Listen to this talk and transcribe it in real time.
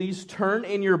Please turn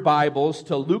in your Bibles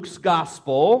to Luke's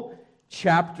Gospel,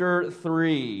 chapter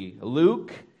 3.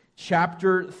 Luke,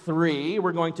 chapter 3.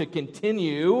 We're going to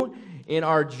continue in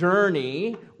our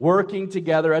journey, working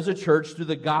together as a church through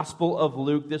the Gospel of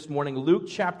Luke this morning. Luke,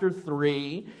 chapter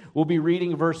 3, we'll be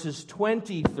reading verses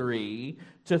 23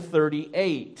 to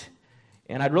 38.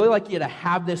 And I'd really like you to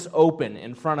have this open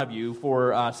in front of you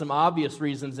for some obvious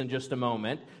reasons in just a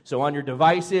moment. So on your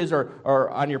devices or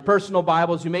on your personal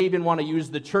Bibles, you may even want to use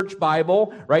the church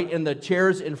Bible right in the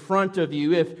chairs in front of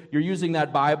you. If you're using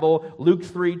that Bible, Luke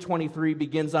 3:23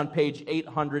 begins on page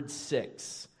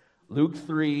 806. Luke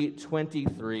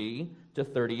 3:23 to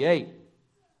 38.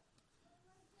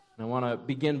 And I want to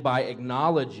begin by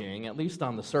acknowledging, at least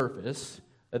on the surface,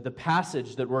 that the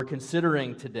passage that we're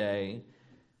considering today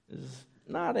is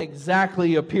not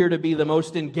exactly appear to be the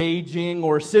most engaging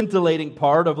or scintillating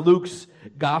part of Luke's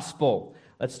gospel.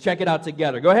 Let's check it out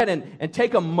together. Go ahead and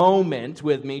take a moment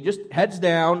with me, just heads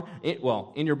down,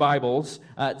 in your Bibles,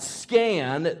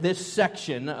 scan this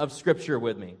section of Scripture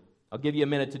with me. I'll give you a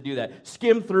minute to do that.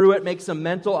 Skim through it, make some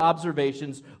mental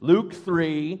observations. Luke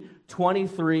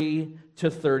 3:23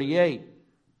 to 38.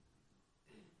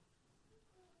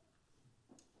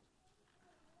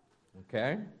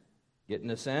 Okay, getting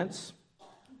a sense?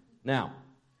 Now,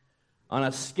 on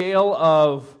a scale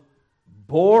of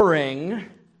boring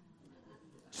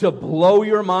to blow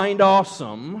your mind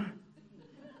awesome,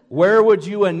 where would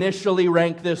you initially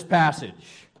rank this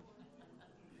passage?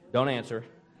 Don't answer.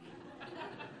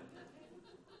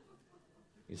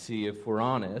 You see, if we're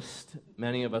honest,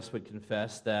 many of us would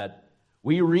confess that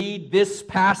we read this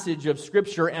passage of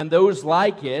Scripture and those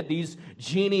like it, these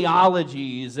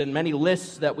genealogies and many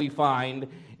lists that we find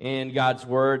in God's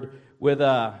Word, with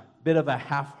a bit of a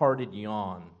half-hearted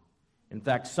yawn. In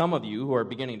fact, some of you who are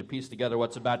beginning to piece together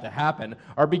what's about to happen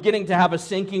are beginning to have a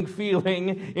sinking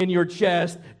feeling in your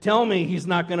chest. Tell me he's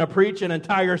not going to preach an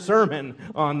entire sermon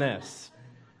on this.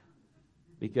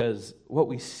 Because what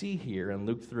we see here in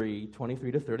Luke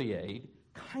 3:23 to 38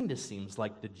 kind of seems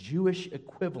like the Jewish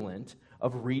equivalent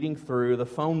of reading through the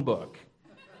phone book.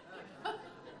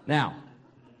 Now,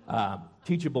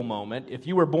 teachable moment. If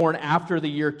you were born after the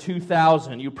year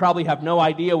 2000, you probably have no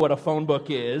idea what a phone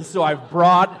book is, so I've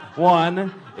brought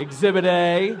one, Exhibit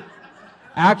A.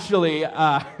 Actually,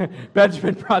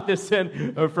 Benjamin brought this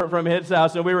in from his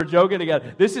house, and we were joking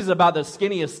together. This is about the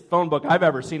skinniest phone book I've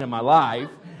ever seen in my life.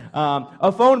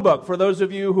 A phone book, for those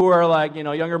of you who are like,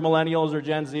 younger millennials or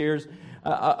Gen Zers,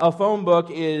 a phone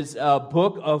book is a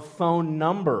book of phone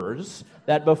numbers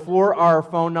that before our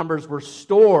phone numbers were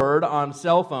stored on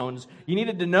cell phones, you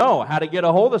needed to know how to get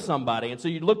a hold of somebody. And so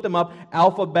you'd look them up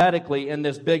alphabetically in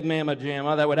this big mamma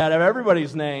jamma that would have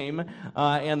everybody's name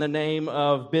and the name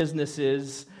of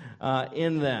businesses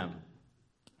in them.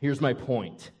 Here's my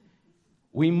point.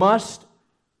 We must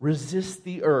resist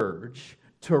the urge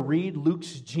to read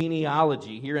Luke's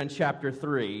genealogy here in chapter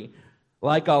 3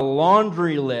 like a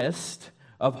laundry list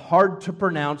of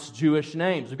hard-to-pronounce Jewish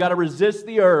names. We've got to resist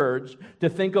the urge to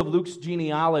think of Luke's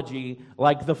genealogy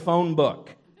like the phone book.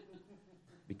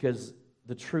 Because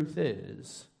the truth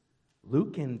is,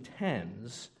 Luke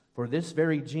intends for this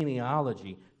very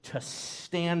genealogy to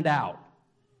stand out,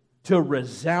 to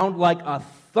resound like a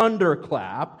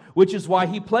thunderclap, which is why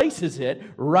he places it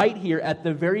right here at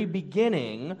the very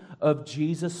beginning of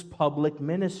Jesus' public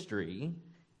ministry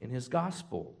in his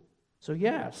gospel. So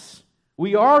yes,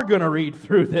 we are going to read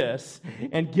through this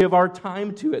and give our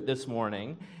time to it this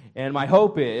morning. And my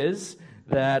hope is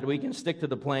that we can stick to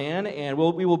the plan, and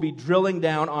we will be drilling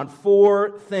down on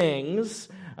four things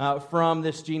from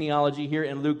this genealogy here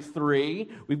in Luke 3.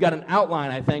 We've got an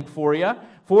outline, I think, for you.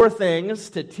 Four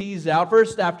things to tease out.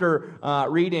 First, after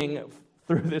reading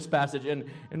through this passage, and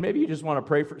maybe you just want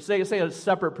to pray say a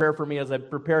separate prayer for me as I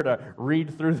prepare to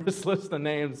read through this list of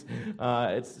names.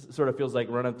 It sort of feels like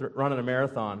running a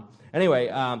marathon.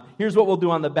 Anyway, here's what we'll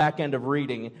do on the back end of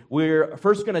reading. We're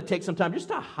first going to take some time just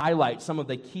to highlight some of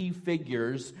the key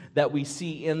figures that we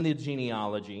see in the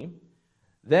genealogy.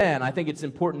 Then I think it's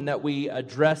important that we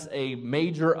address a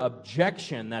major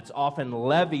objection that's often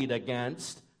levied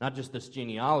against not just this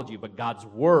genealogy, but God's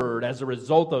Word as a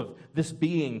result of this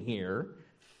being here.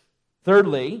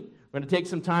 Thirdly, we're going to take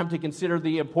some time to consider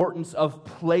the importance of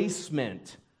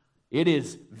placement. It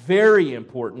is very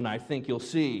important, I think you'll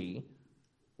see,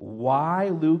 why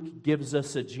Luke gives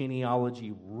us a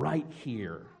genealogy right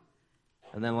here.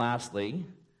 And then lastly,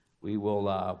 we will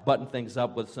button things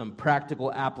up with some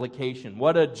practical application.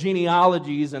 What do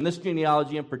genealogies, and this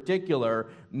genealogy in particular,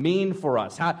 mean for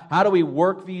us? How do we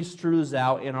work these truths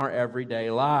out in our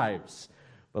everyday lives?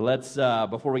 But let's,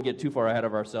 before we get too far ahead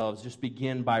of ourselves, just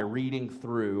begin by reading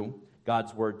through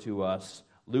God's word to us.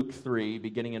 Luke 3,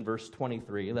 beginning in verse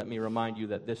 23. Let me remind you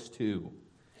that this too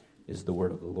is the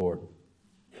word of the Lord.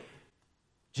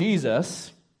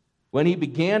 Jesus, when he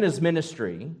began his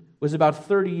ministry, was about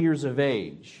 30 years of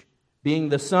age, being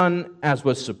the son, as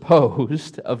was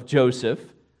supposed, of Joseph,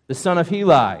 the son of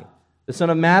Heli, the son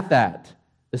of Matthat,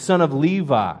 the son of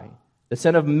Levi, the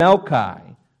son of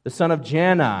Melchi, the son of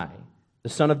Jannai, the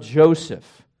son of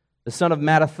Joseph, the son of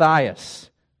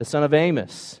Mattathias, the son of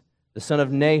Amos, the son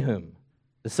of Nahum,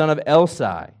 the son of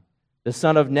Elsai, the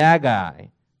son of Nagai,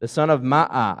 the son of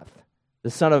Ma'ath,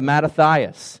 the son of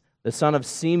Mattathias, the son of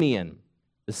Simeon,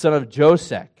 the son of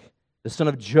Josech, the son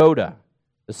of Joda,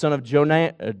 the son of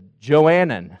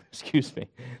Joanan,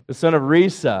 the son of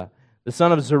Risa, the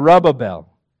son of Zerubbabel,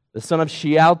 the son of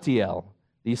Shealtiel,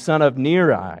 the son of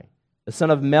Neri, the son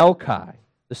of Melchi,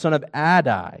 the son of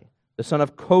Adai, the son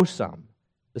of Kosam,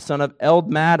 the son of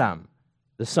Eldmadam,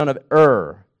 the son of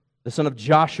the son of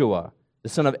Joshua, the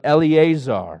son of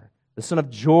Eleazar, the son of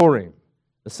Jorim,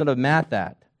 the son of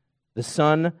Matthat, the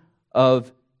son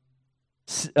of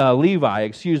Levi,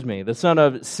 the son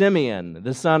of Simeon,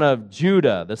 the son of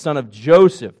Judah, the son of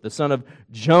Joseph, the son of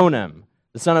Jonam,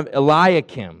 the son of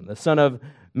Eliakim, the son of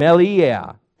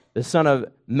Meliah, the son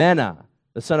of Menah,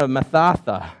 the son of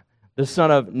Mathatha, the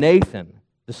son of Nathan,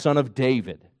 the son of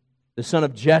David, the son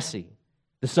of Jesse,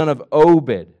 the son of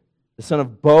Obed, the son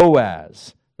of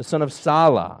Boaz, the son of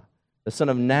Salah, the son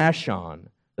of Nashon,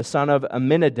 the son of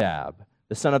Aminadab,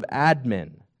 the son of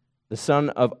Admin, the son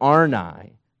of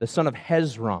Arni, the son of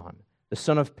Hezron, the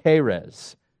son of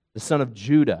Perez, the son of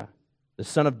Judah, the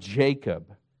son of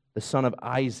Jacob, the son of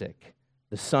Isaac,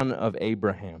 the son of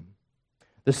Abraham,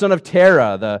 the son of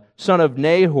Terah, the son of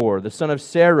Nahor, the son of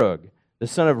Serug, the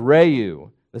son of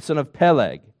Reu, the son of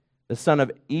Peleg, the son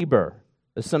of Eber,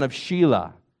 the son of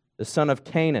Shelah, the son of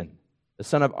Canaan, the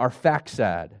son of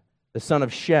Arphaxad, the son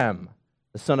of Shem,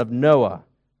 the son of Noah,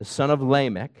 the son of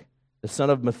Lamech, the son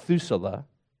of Methuselah,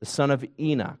 the son of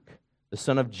Enoch, the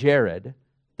son of Jared,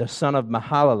 the son of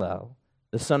Mahalalel,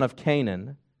 the son of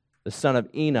Canaan, the son of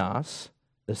Enos,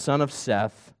 the son of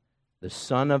Seth, the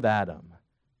son of Adam,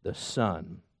 the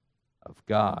son of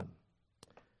God.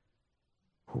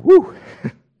 Whew.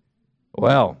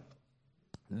 Well,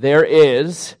 there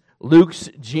is Luke's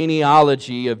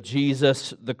genealogy of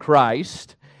Jesus the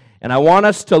Christ. And I want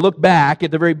us to look back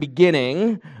at the very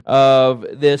beginning of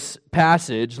this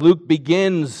passage. Luke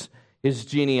begins his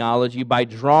genealogy by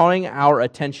drawing our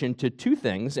attention to two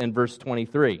things in verse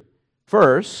 23.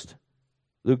 First,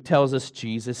 Luke tells us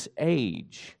Jesus'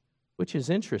 age, which is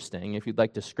interesting if you'd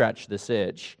like to scratch this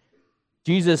itch.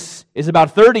 Jesus is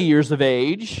about 30 years of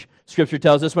age, Scripture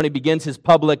tells us, when he begins his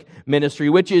public ministry,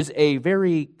 which is a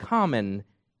very common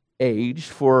age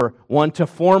for one to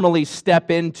formally step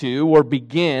into or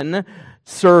begin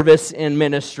service in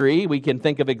ministry. We can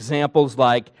think of examples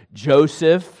like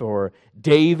Joseph or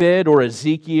David or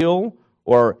Ezekiel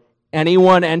or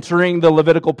anyone entering the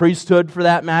Levitical priesthood for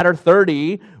that matter.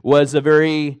 30 was a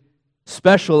very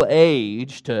special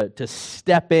age to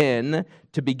step in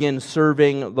to begin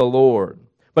serving the Lord.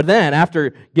 But then,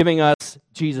 after giving us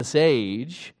Jesus'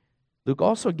 age, Luke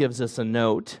also gives us a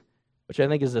note, which I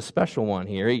think is a special one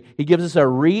here. He gives us a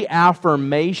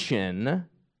reaffirmation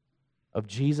of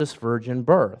Jesus' virgin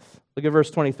birth. Look at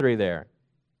verse 23 there.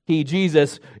 He,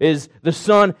 Jesus, is the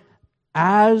son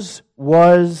as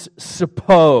was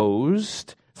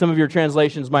supposed. Some of your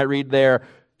translations might read there,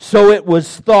 so it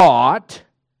was thought,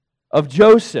 of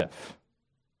Joseph.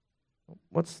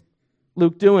 What's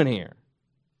Luke doing here?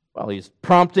 Well, he's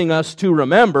prompting us to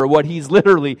remember what he's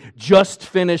literally just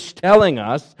finished telling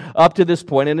us up to this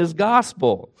point in his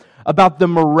gospel about the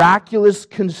miraculous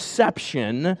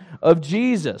conception of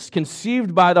Jesus,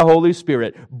 conceived by the Holy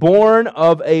Spirit, born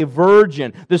of a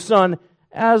virgin, the Son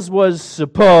as was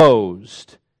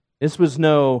supposed. This was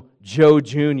no Joe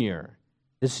Jr.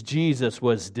 This Jesus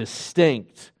was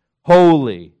distinct,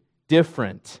 holy,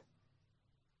 different.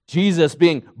 Jesus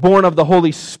being born of the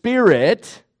Holy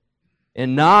Spirit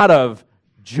and not of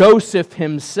Joseph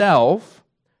himself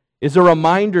is a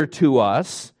reminder to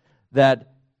us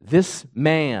that this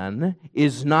man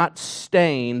is not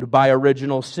stained by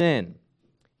original sin.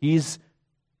 He's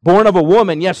born of a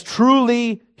woman, yes,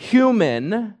 truly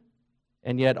human,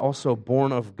 and yet also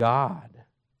born of God.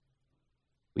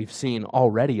 We've seen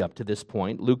already up to this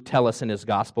point, Luke tells us in his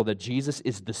gospel that Jesus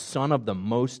is the Son of the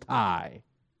Most High.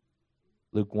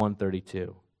 Luke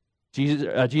 1:32.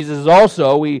 Jesus is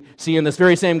also, we see in this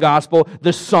very same gospel,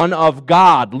 the Son of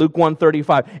God, Luke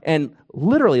 1:35. And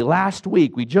literally last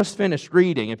week, we just finished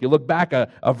reading, if you look back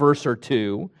a verse or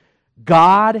two,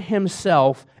 God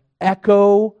himself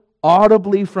echo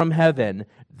audibly from heaven,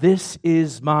 "This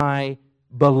is my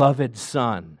beloved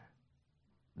Son."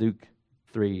 Luke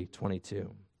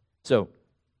 3:22. So,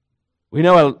 we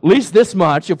know at least this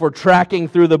much, if we're tracking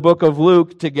through the book of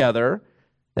Luke together,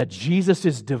 that Jesus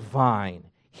is divine.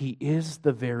 He is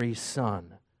the very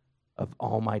Son of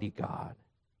Almighty God.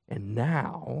 And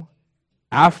now,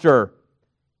 after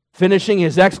finishing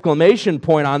his exclamation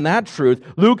point on that truth,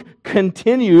 Luke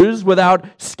continues without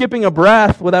skipping a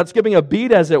breath, without skipping a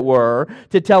beat, as it were,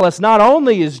 to tell us not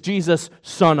only is Jesus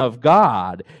Son of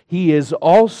God, he is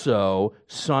also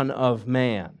Son of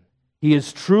Man. He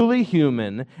is truly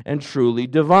human and truly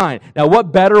divine. Now,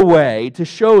 what better way to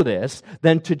show this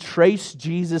than to trace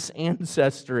Jesus'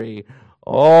 ancestry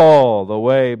all the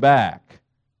way back?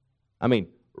 I mean,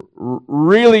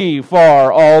 really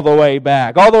far all the way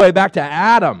back to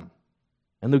Adam.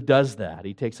 And Luke does that.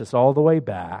 He takes us all the way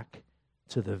back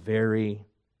to the very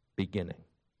beginning.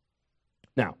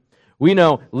 Now, we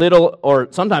know little or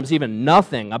sometimes even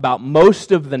nothing about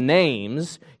most of the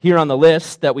names here on the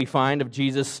list that we find of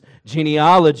Jesus'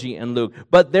 genealogy in Luke.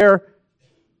 But there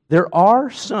are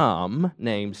some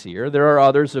names here. There are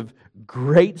others of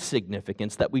great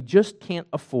significance that we just can't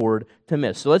afford to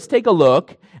miss. So let's take a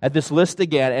look at this list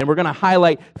again, and we're going to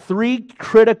highlight three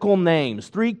critical names,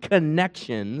 three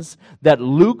connections that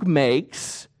Luke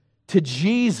makes to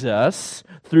Jesus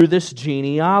through this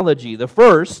genealogy. The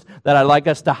first that I'd like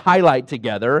us to highlight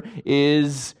together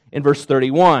is in verse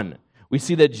 31. We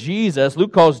see that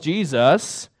Luke calls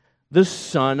Jesus the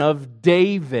son of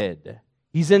David.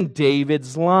 He's in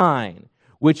David's line,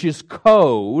 which is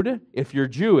code, if you're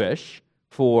Jewish,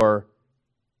 for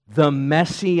the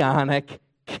Messianic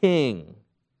king.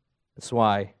 That's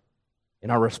why in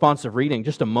our responsive reading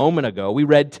just a moment ago, we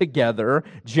read together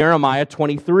Jeremiah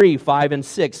 23, 5 and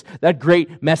 6, that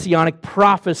great messianic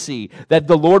prophecy that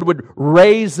the Lord would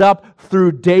raise up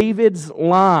through David's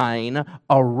line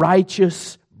a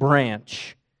righteous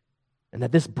branch. And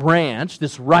that this branch,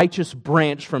 this righteous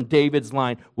branch from David's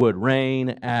line, would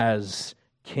reign as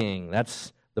king.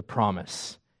 That's the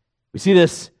promise. We see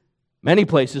this many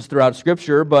places throughout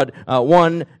Scripture, but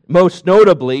one most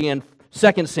notably in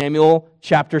 2 Samuel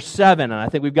chapter 7, and I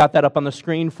think we've got that up on the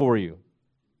screen for you.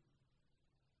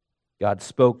 God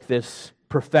spoke this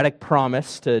prophetic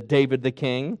promise to David the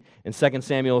king in 2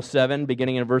 Samuel 7,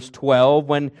 beginning in verse 12.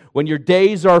 When your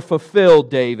days are fulfilled,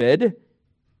 David,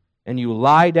 and you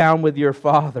lie down with your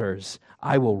fathers,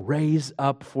 I will raise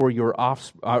up your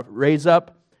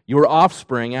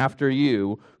offspring after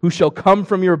you, who shall come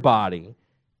from your body,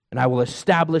 and I will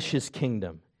establish his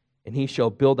kingdom. And he shall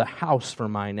build a house for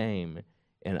my name,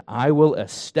 and I will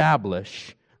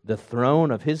establish the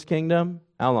throne of his kingdom.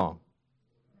 How long?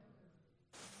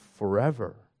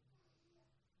 Forever.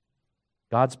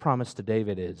 God's promise to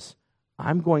David is,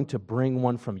 I'm going to bring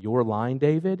one from your line,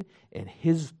 David, and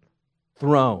his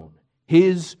throne,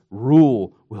 his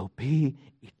rule will be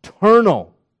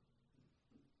eternal.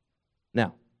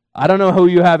 Now, I don't know who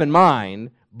you have in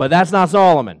mind, but that's not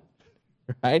Solomon,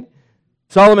 right?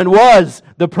 Solomon was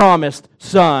the promised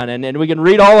son, and we can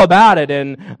read all about it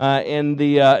in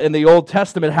the Old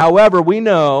Testament. However, we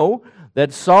know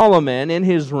that Solomon, in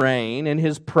his reign, in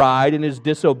his pride, in his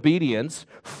disobedience,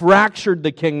 fractured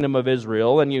the kingdom of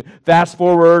Israel. And you fast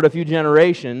forward a few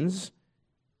generations,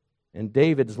 and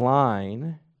David's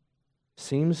line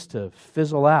seems to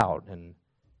fizzle out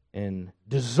and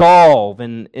dissolve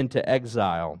into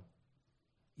exile.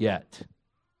 Yet,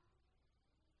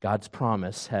 God's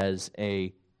promise has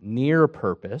a near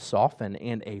purpose, often,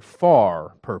 and a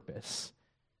far purpose.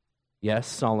 Yes,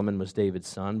 Solomon was David's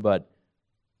son, but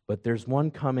there's one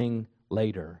coming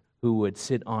later who would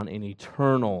sit on an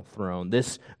eternal throne.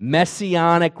 This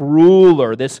messianic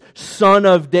ruler, this son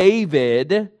of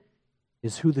David,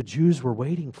 is who the Jews were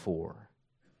waiting for.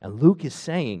 And Luke is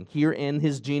saying here in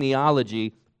his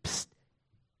genealogy, psst,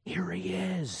 here he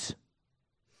is.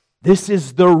 This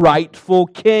is the rightful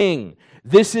king.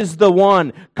 This is the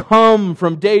one come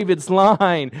from David's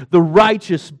line, the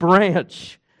righteous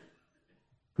branch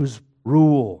whose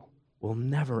rule will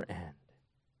never end.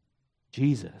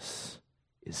 Jesus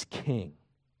is king.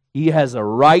 He has a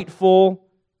rightful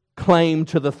claim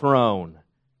to the throne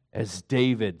as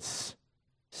David's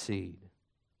seed.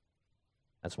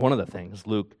 That's one of the things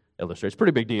Luke illustrates.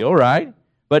 Pretty big deal, right?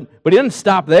 But he didn't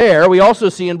stop there. We also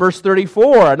see in verse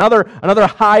 34 another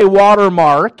high water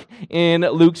mark in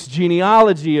Luke's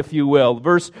genealogy, if you will.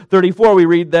 Verse 34, we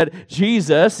read that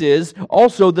Jesus is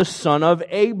also the son of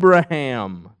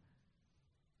Abraham,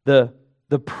 the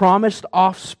promised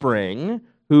offspring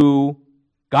who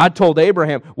God told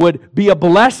Abraham would be a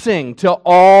blessing to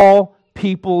all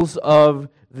peoples of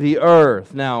the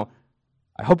earth. Now,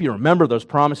 I hope you remember those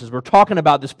promises. We're talking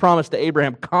about this promise to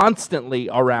Abraham constantly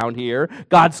around here,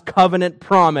 God's covenant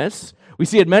promise. We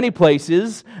see it many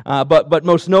places, but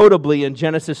most notably in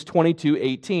Genesis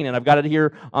 22:18, and I've got it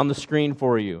here on the screen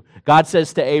for you. God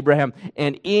says to Abraham,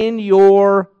 "And in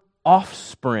your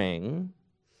offspring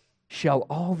shall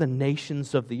all the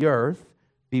nations of the earth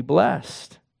be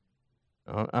blessed."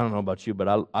 I don't know about you, but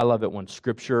I love it when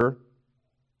Scripture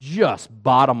just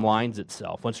bottom lines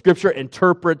itself. When Scripture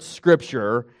interprets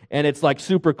Scripture, and it's like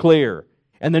super clear.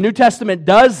 And the New Testament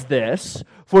does this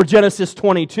for Genesis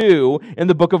 22 in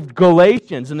the book of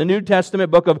Galatians. In the New Testament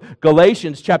book of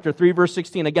Galatians, chapter 3, verse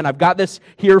 16. Again, I've got this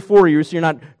here for you so you're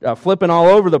not flipping all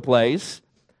over the place.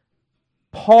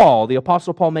 Paul, the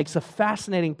Apostle Paul, makes a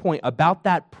fascinating point about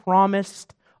that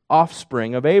promised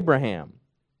offspring of Abraham.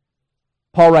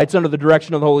 Paul writes under the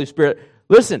direction of the Holy Spirit,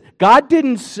 listen, God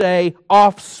didn't say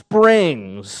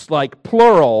offsprings, like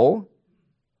plural.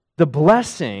 The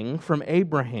blessing from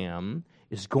Abraham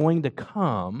is going to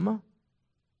come,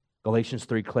 Galatians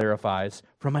 3 clarifies,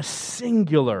 from a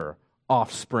singular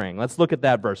offspring. Let's look at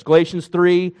that verse. Galatians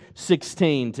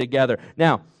 3:16 together.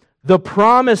 Now, the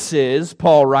promises,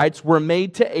 Paul writes, were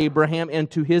made to Abraham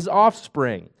and to his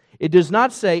offspring. It does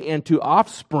not say and to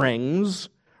offsprings,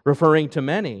 referring to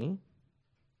many,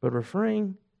 but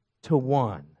referring to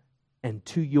one, and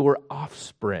to your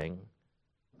offspring,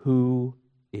 who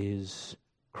is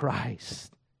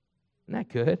Christ. Isn't that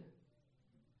good?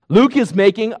 Luke is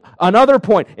making another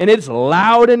point, and it's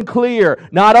loud and clear.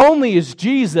 Not only is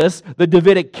Jesus the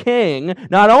Davidic king,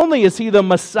 not only is he the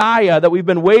Messiah that we've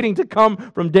been waiting to come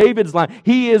from David's line,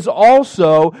 he is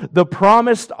also the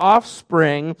promised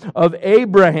offspring of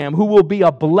Abraham, who will be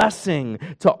a blessing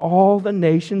to all the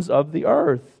nations of the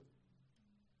earth.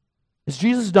 Has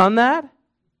Jesus done that?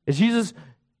 Has Jesus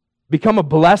become a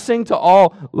blessing to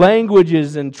all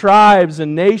languages and tribes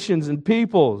and nations and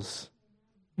peoples?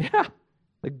 Yeah.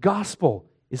 The gospel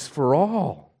is for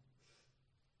all.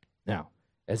 Now,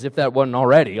 as if that wasn't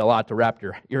already a lot to wrap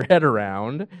your head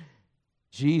around,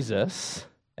 Jesus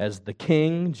as the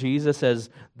king, Jesus as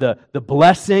the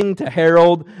blessing to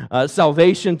herald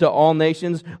salvation to all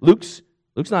nations, Luke's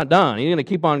not done. He's going to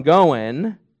keep on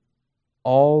going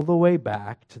all the way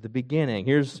back to the beginning.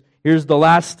 Here's the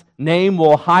last name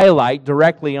we'll highlight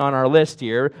directly on our list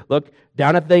here. Look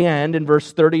down at the end in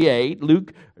verse 38.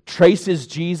 Luke traces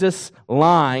Jesus'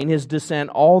 line, his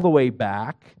descent, all the way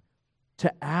back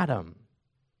to Adam.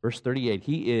 Verse 38,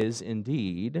 he is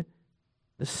indeed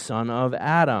the son of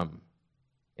Adam.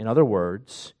 In other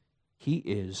words, he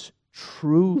is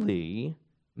truly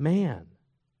man.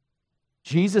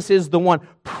 Jesus is the one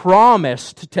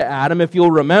promised to Adam, if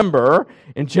you'll remember,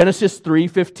 in Genesis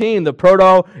 3:15, the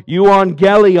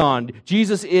proto-euangelion.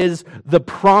 Jesus is the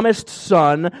promised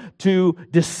son to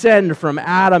descend from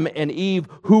Adam and Eve,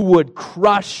 who would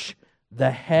crush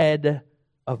the head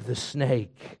of the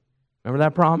snake. Remember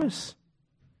that promise?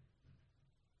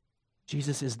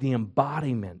 Jesus is the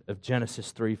embodiment of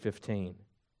Genesis 3:15.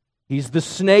 He's the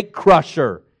snake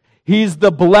crusher. He's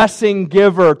the blessing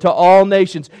giver to all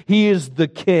nations. He is the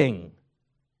king.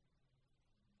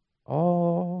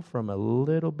 All from a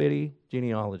little bitty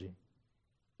genealogy.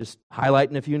 Just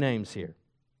highlighting a few names here.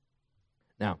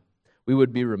 Now, we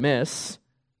would be remiss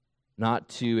not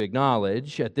to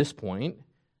acknowledge at this point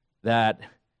that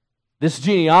this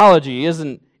genealogy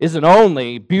isn't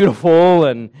only beautiful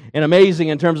and amazing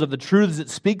in terms of the truths it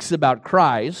speaks about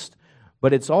Christ,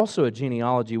 but it's also a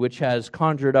genealogy which has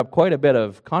conjured up quite a bit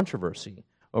of controversy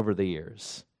over the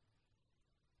years.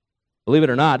 Believe it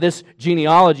or not, this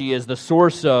genealogy is the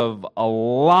source of a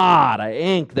lot of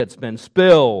ink that's been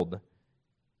spilled,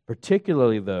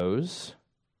 particularly those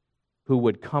who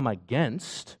would come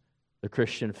against the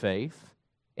Christian faith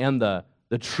and the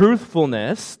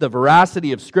truthfulness, the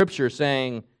veracity of Scripture,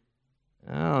 saying,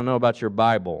 I don't know about your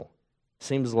Bible.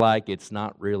 Seems like it's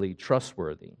not really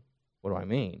trustworthy. What do I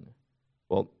mean?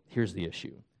 Well, here's the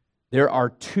issue. There are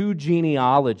two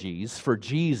genealogies for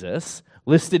Jesus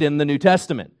listed in the New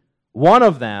Testament. One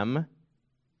of them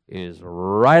is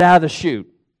right out of the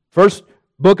chute. First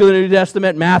book of the New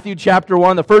Testament, Matthew chapter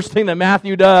 1. The first thing that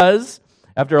Matthew does,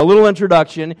 after a little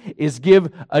introduction, is give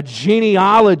a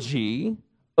genealogy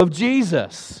of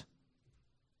Jesus.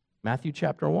 Matthew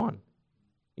chapter 1.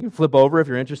 You can flip over if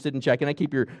you're interested in checking it.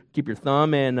 Keep your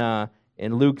thumb in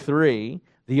Luke 3.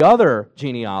 The other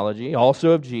genealogy,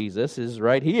 also of Jesus, is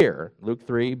right here, Luke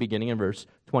 3, beginning in verse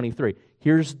 23.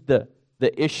 Here's the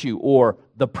issue, or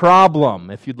the problem,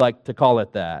 if you'd like to call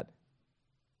it that.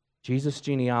 Jesus'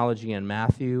 genealogy in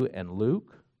Matthew and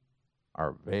Luke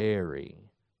are very,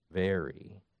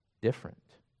 very different.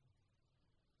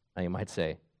 Now you might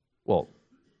say, well,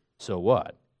 So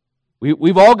what?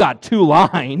 We've all got two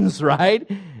lines, right?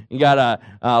 You got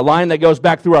a line that goes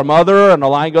back through our mother and a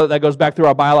line that goes back through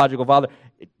our biological father.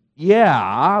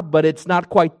 Yeah, but it's not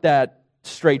quite that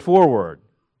straightforward.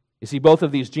 You see, both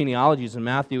of these genealogies in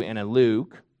Matthew and in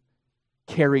Luke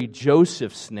carry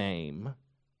Joseph's name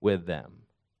with them.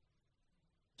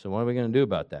 So what are we going to do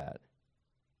about that?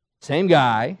 Same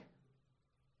guy,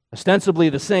 ostensibly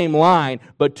the same line,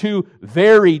 but two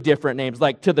very different names,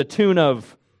 like to the tune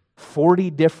of 40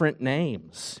 different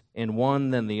names in one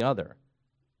than the other.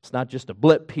 It's not just a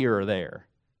blip here or there.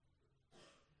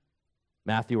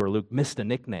 Matthew or Luke missed a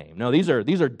nickname. No, these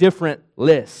are different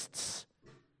lists.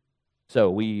 So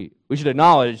we should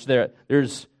acknowledge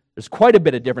there's quite a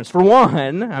bit of difference. For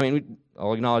one,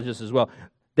 I'll acknowledge this as well.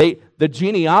 The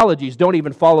genealogies don't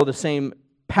even follow the same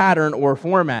pattern or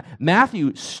format.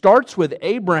 Matthew starts with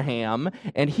Abraham,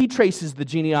 and he traces the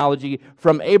genealogy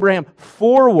from Abraham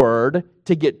forward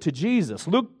to get to Jesus.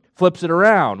 Luke flips it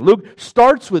around. Luke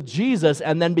starts with Jesus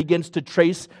and then begins to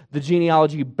trace the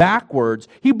genealogy backwards.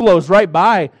 He blows right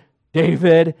by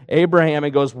David, Abraham,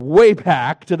 and goes way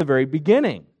back to the very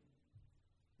beginning.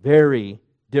 Very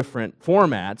different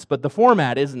formats, but the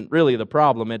format isn't really the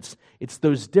problem. It's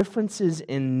those differences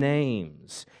in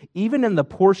names. Even in the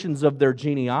portions of their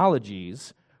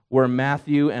genealogies where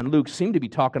Matthew and Luke seem to be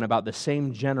talking about the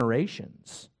same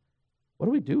generations. What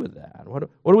do we do with that? What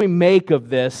do we make of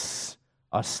this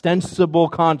ostensible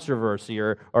controversy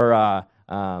or what's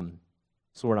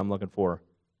the word I'm looking for?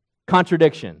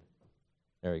 Contradiction.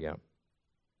 There we go.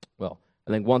 Well,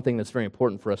 I think one thing that's very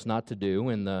important for us not to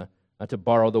do, not to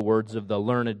borrow the words of the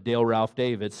learned Dale Ralph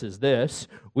Davis, is this: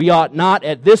 we ought not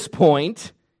at this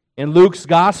point in Luke's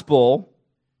gospel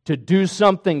to do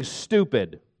something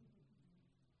stupid.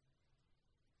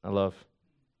 I love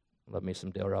me some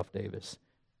Dale Ralph Davis.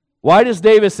 Why does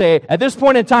Davis say, at this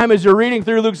point in time as you're reading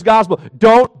through Luke's gospel,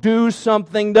 don't do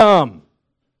something dumb?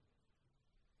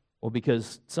 Well,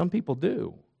 because some people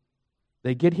do.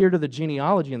 They get here to the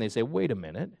genealogy and they say, wait a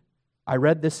minute, I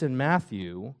read this in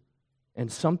Matthew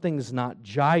and something's not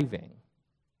jiving.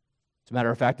 As a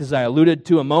matter of fact, as I alluded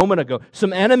to a moment ago,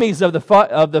 some enemies of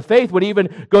the faith would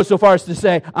even go so far as to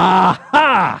say,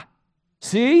 aha,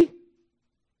 see?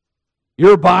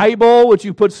 Your Bible, which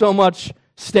you put so much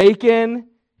stake in,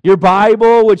 your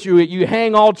Bible, which you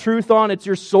hang all truth on, it's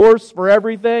your source for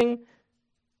everything,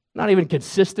 not even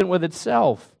consistent with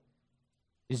itself.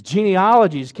 These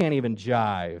genealogies can't even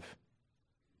jive.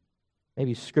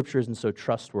 Maybe Scripture isn't so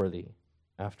trustworthy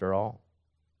after all.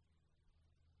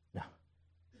 No.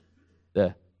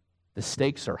 The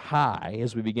stakes are high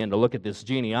as we begin to look at this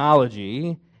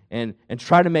genealogy and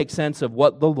try to make sense of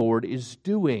what the Lord is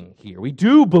doing here. We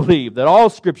do believe that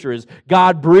all Scripture is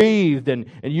God-breathed and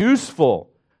useful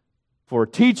for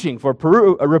teaching, for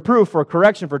reproof, for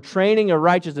correction, for training in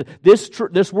righteousness.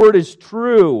 This word is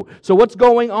true. So what's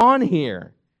going on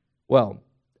here? Well,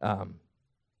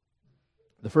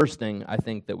 the first thing I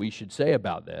think that we should say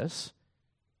about this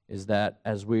is that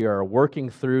as we are working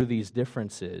through these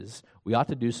differences, we ought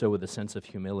to do so with a sense of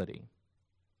humility.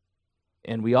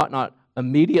 And we ought not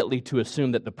immediately to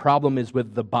assume that the problem is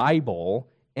with the Bible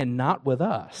and not with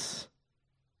us.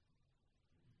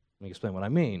 Let me explain what I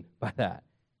mean by that.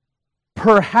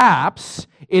 Perhaps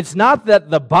it's not that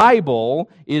the Bible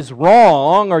is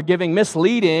wrong or giving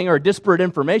misleading or disparate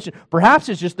information. Perhaps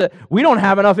it's just that we don't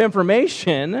have enough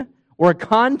information or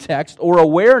context or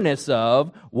awareness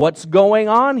of what's going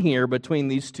on here between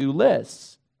these two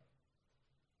lists.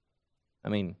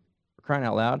 For crying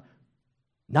out loud,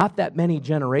 not that many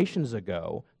generations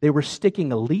ago, they were sticking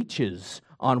leeches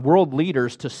on world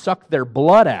leaders to suck their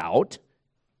blood out,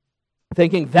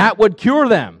 thinking that would cure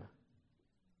them.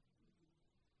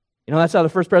 You know, that's how the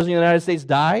first president of the United States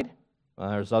died? Well,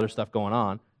 there's other stuff going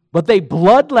on. But they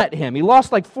bloodlet him. He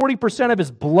lost like 40% of his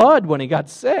blood when he got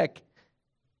sick.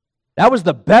 That was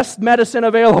the best medicine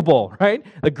available, right?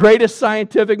 The greatest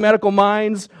scientific medical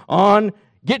minds on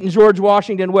getting George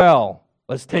Washington well.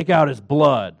 Let's take out his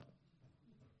blood.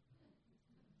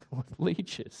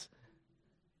 Leeches.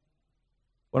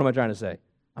 What am I trying to say?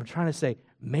 I'm trying to say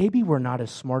maybe we're not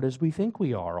as smart as we think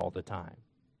we are all the time.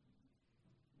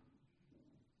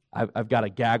 I've got a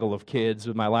gaggle of kids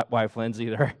with my wife, Lindsay.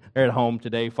 They're at home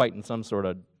today fighting some sort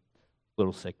of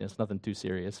little sickness, nothing too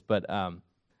serious. But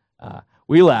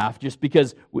we laugh just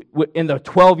because in the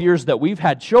 12 years that we've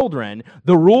had children,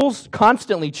 the rules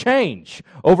constantly change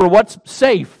over what's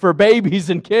safe for babies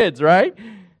and kids, right?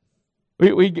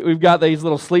 We've got these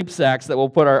little sleep sacks that we'll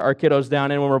put our kiddos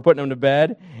down in when we're putting them to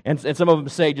bed. And some of them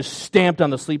say, just stamped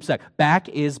on the sleep sack, back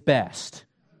is best.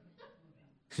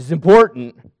 It's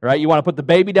important, right? You want to put the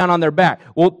baby down on their back.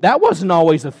 Well, that wasn't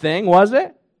always a thing, was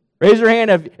it? Raise your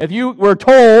hand if you were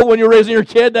told when you were raising your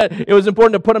kid that it was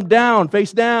important to put them down,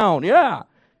 face down. Yeah.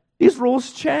 These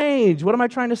rules change. What am I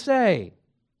trying to say?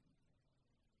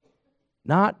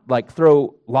 Not like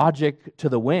throw logic to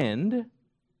the wind,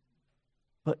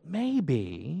 but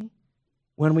maybe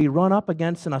when we run up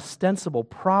against an ostensible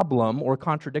problem or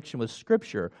contradiction with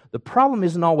Scripture, the problem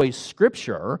isn't always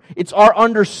Scripture. It's our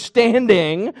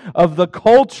understanding of the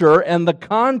culture and the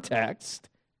context,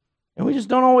 and we just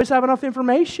don't always have enough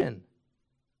information.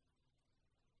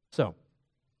 So,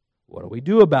 what do we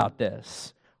do about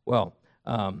this? Well,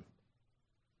 oh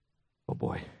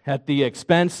boy, at the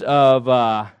expense of,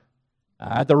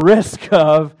 at the risk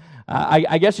of,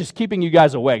 I guess just keeping you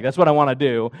guys awake. That's what I want to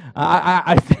do.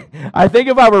 I think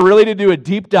if I were really to do a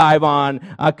deep dive on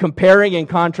comparing and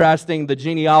contrasting the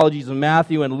genealogies of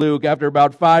Matthew and Luke, after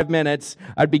about 5 minutes,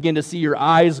 I'd begin to see your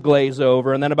eyes glaze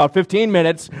over. And then about 15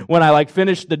 minutes, when I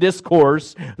finished the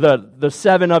discourse, the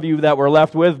 7 of you that were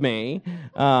left with me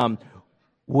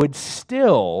would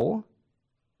still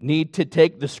need to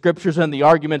take the Scriptures and the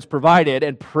arguments provided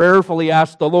and prayerfully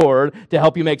ask the Lord to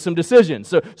help you make some decisions.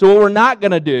 So what we're not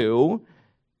going to do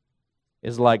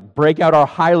is break out our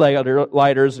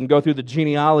highlighters and go through the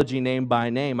genealogy name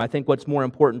by name. I think what's more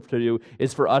important to do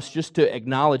is for us just to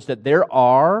acknowledge that there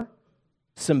are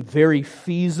some very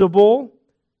feasible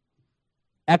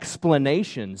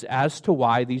explanations as to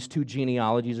why these two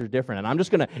genealogies are different. And I'm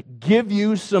just going to give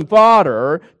you some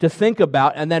fodder to think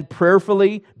about and then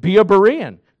prayerfully be a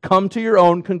Berean. Come to your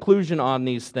own conclusion on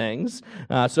these things.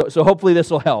 So hopefully this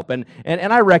will help. And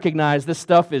I recognize this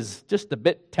stuff is just a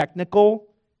bit technical,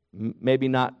 maybe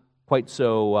not quite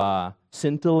so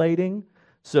scintillating.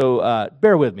 So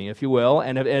bear with me, if you will.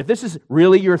 And if this is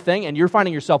really your thing and you're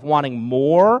finding yourself wanting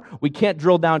more, we can't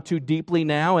drill down too deeply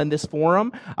now in this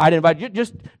forum. I'd invite you,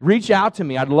 just reach out to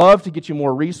me. I'd love to get you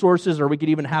more resources, or we could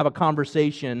even have a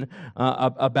conversation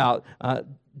about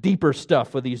deeper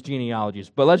stuff with these genealogies.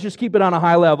 But let's just keep it on a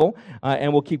high level,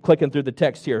 and we'll keep clicking through the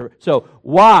text here. So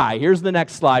why? Here's the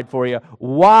next slide for you.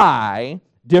 Why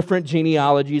different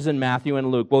genealogies in Matthew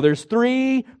and Luke? Well, there's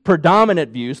 3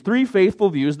 predominant views, 3 faithful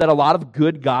views that a lot of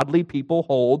good, godly people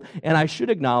hold, and I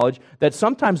should acknowledge that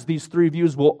sometimes these 3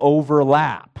 views will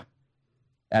overlap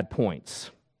at points.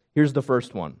 Here's the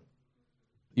first one.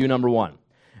 View number 1.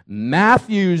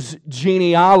 Matthew's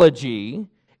genealogy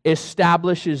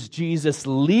establishes Jesus'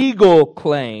 legal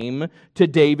claim to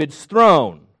David's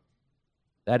throne.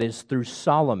 That is through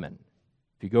Solomon.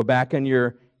 If you go back in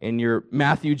your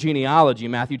Matthew genealogy,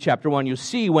 Matthew chapter 1, you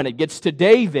see when it gets to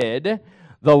David,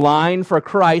 the line for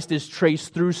Christ is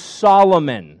traced through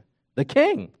Solomon, the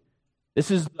king.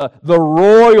 This is the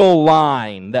royal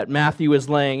line that Matthew is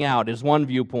laying out, is one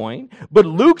viewpoint. But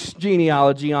Luke's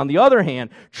genealogy, on the other hand,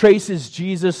 traces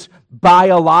Jesus'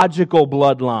 biological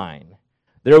bloodline.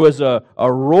 There was a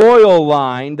royal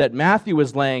line that Matthew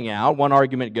was laying out, one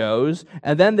argument goes,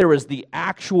 and then there was the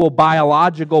actual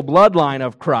biological bloodline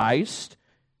of Christ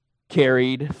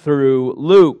carried through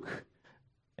Luke.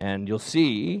 And you'll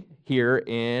see here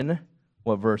in,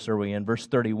 what verse are we in? Verse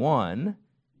 31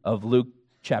 of Luke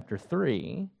chapter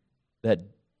 3, that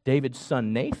David's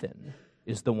son Nathan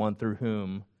is the one through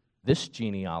whom this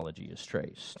genealogy is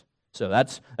traced. So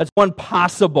that's one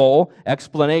possible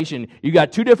explanation. You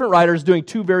got 2 different writers doing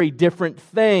 2 very different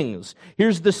things.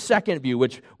 Here's the second view,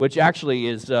 which actually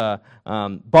is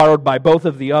borrowed by both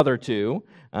of the other 2.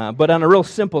 But on a real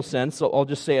simple sense, so I'll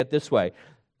just say it this way.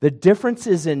 The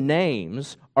differences in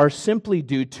names are simply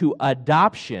due to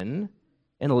adoption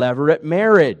and levirate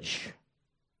marriage.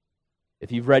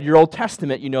 If you've read your Old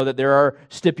Testament, you know that there are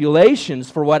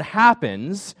stipulations for what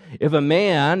happens if a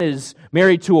man is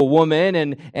married to a woman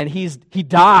and he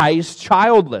dies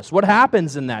childless. What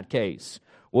happens in that case?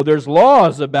 Well, there's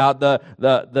laws about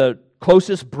the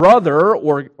closest brother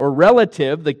or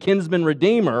relative, the kinsman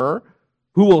redeemer,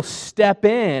 who will step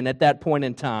in at that point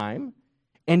in time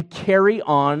and carry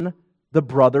on the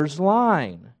brother's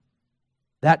line.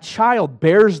 That child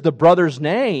bears the brother's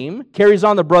name, carries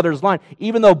on the brother's line,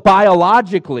 even though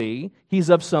biologically he's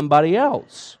of somebody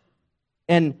else.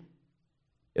 And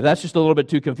if that's just a little bit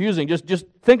too confusing, just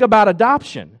think about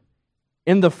adoption.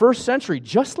 In the first century,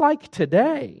 just like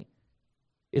today,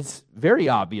 it's very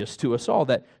obvious to us all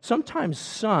that sometimes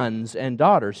sons and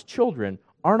daughters, children,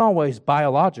 aren't always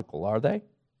biological, are they? I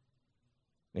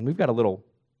mean, we've got a little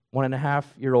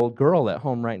 1.5-year-old girl at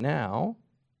home right now.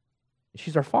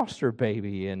 She's our foster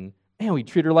baby, and man, we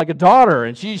treat her like a daughter,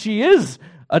 and she is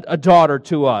a daughter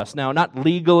to us. Now, not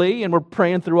legally, and we're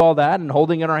praying through all that and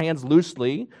holding in our hands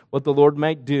loosely what the Lord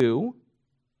might do.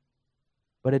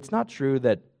 But it's not true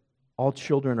that all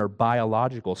children are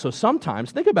biological. So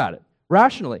sometimes, think about it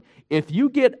rationally. If you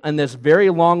get on this very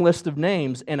long list of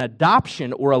names an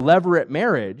adoption or a levirate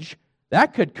marriage,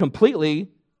 that could completely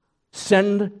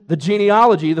send the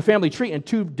genealogy, the family tree, in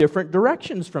two different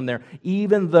directions from there,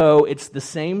 even though it's the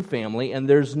same family and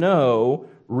there's no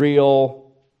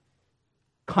real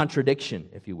contradiction,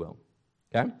 if you will.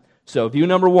 Okay? So view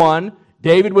number one,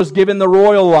 David was given the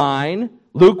royal line,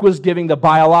 Luke was giving the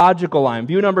biological line.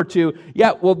 View number two,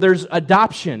 there's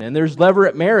adoption and there's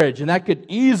levirate marriage, and that could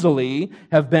easily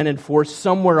have been enforced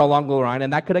somewhere along the line,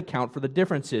 and that could account for the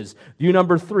differences. View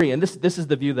number three, and this is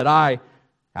the view that I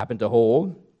happen to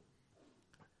hold.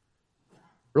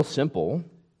 Real simple.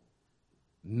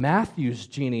 Matthew's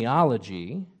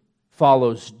genealogy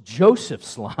follows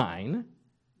Joseph's line,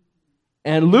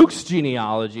 and Luke's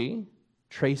genealogy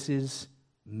traces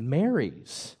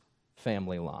Mary's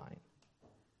family line.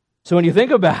 So when you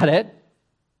think about it,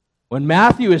 when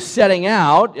Matthew is setting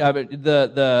out,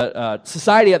 the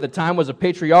society at the time was a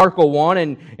patriarchal one,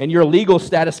 and your legal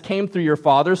status came through your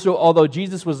father. So although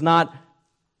Jesus was not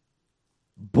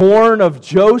born of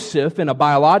Joseph in a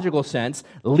biological sense,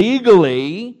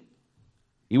 legally,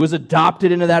 he was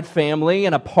adopted into that family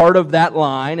and a part of that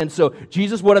line. And so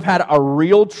Jesus would have had a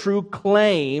real, true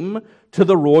claim to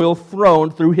the royal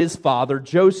throne through his father,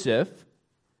 Joseph.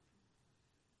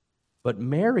 But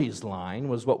Mary's line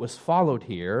was what was followed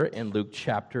here in Luke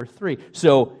chapter 3.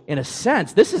 So, in a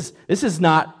sense, this is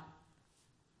not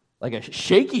like a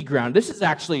shaky ground. This is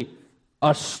actually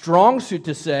a strong suit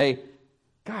to say,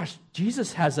 gosh,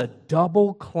 Jesus has a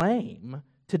double claim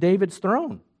to David's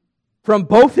throne. From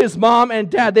both his mom and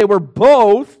dad, they were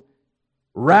both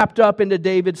wrapped up into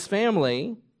David's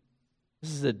family.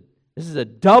 This is a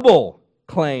double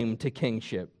claim to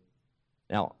kingship.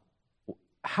 Now,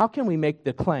 how can we make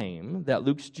the claim that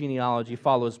Luke's genealogy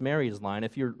follows Mary's line?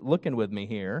 If you're looking with me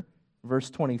here,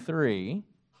 verse 23,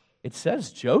 it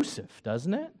says Joseph,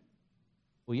 doesn't it?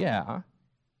 Well, yeah.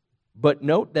 But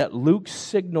note that Luke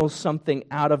signals something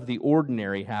out of the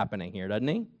ordinary happening here, doesn't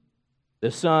he? The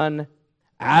son,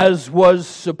 as was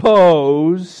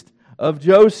supposed, of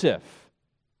Joseph.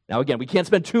 Now, again, we can't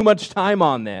spend too much time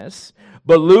on this,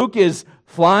 but Luke is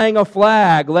flying a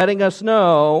flag, letting us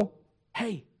know,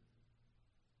 hey,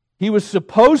 he was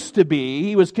supposed to be,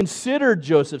 he was considered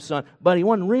Joseph's son, but he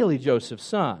wasn't really Joseph's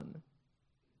son.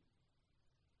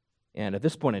 And at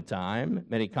this point in time,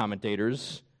 many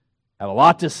commentators have a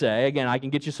lot to say. Again, I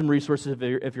can get you some resources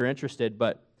if you're interested,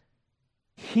 but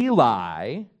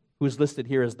Heli, who's listed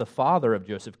here as the father of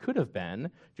Joseph, could have been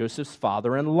Joseph's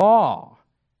father-in-law,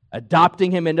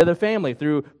 adopting him into the family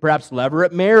through perhaps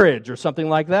levirate marriage or something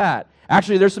like that.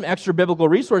 Actually, there's some extra biblical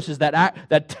resources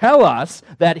that tell us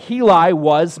that Heli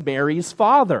was Mary's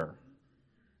father.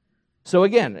 So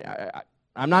again,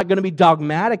 I'm not going to be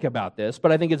dogmatic about this,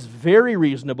 but I think it's very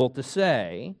reasonable to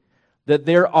say that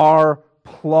there are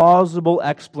plausible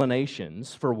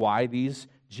explanations for why these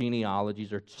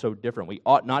genealogies are so different. We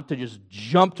ought not to just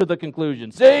jump to the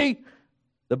conclusion, see,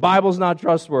 the Bible's not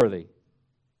trustworthy.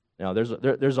 No,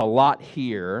 there's a lot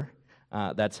here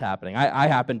that's happening. I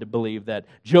happen to believe that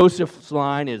Joseph's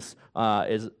line is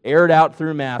aired out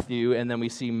through Matthew, and then we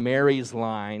see Mary's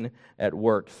line at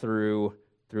work through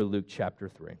Luke chapter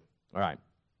 3. All right,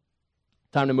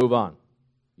 time to move on.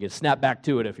 You can snap back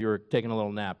to it if you were taking a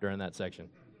little nap during that section.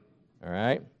 All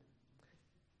right?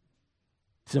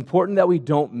 It's important that we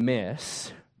don't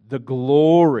miss the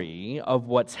glory of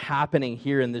what's happening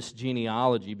here in this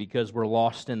genealogy because we're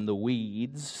lost in the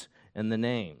weeds and the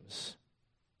names.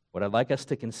 What I'd like us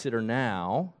to consider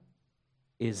now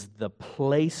is the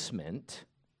placement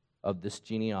of this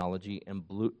genealogy in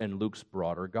Luke's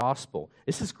broader gospel.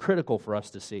 This is critical for us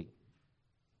to see.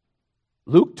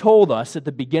 Luke told us at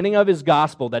the beginning of his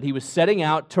gospel that he was setting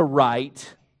out to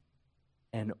write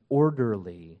an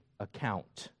orderly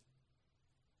account.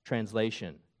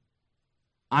 Translation: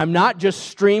 I'm not just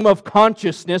stream of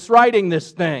consciousness writing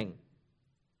this thing.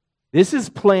 This is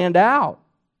planned out.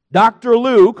 Dr.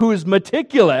 Luke, who is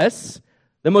meticulous,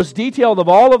 the most detailed of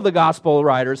all of the gospel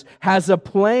writers, has a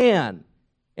plan.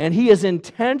 And he is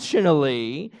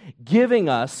intentionally giving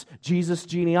us Jesus'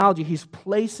 genealogy. He's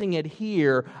placing it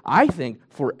here, I think,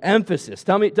 for emphasis.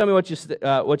 Tell me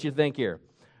what you think here.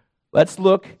 Let's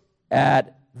look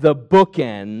at the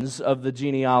bookends of the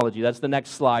genealogy. That's the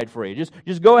next slide for you.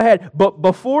 Just go ahead. But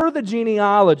before the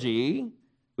genealogy,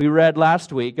 we read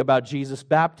last week about Jesus'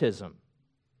 baptism.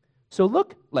 So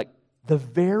look, like the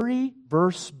very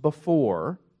verse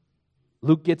before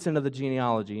Luke gets into the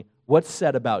genealogy, what's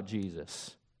said about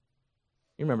Jesus?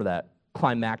 You remember that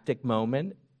climactic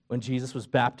moment when Jesus was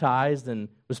baptized and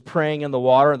was praying in the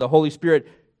water, and the Holy Spirit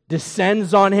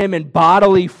descends on him in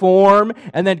bodily form,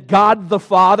 and then God the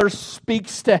Father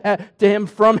speaks to him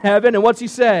from heaven, and what's he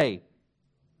say?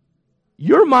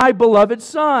 You're my beloved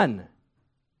Son.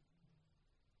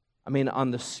 I mean,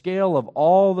 on the scale of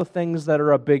all the things that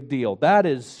are a big deal, that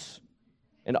is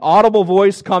an audible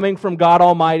voice coming from God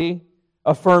Almighty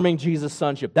affirming Jesus'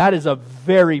 sonship. That is a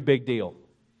very big deal.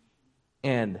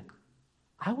 And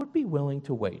I would be willing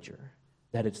to wager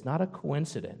that it's not a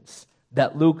coincidence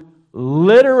that Luke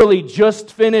literally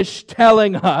just finished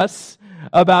telling us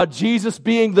about Jesus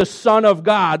being the Son of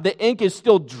God. The ink is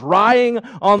still drying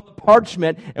on the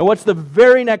parchment, and what's the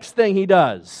very next thing he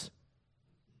does?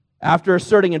 After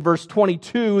asserting in verse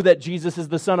 22 that Jesus is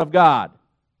the Son of God,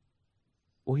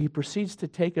 well, he proceeds to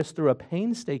take us through a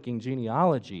painstaking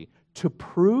genealogy to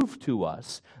prove to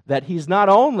us that he's not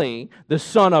only the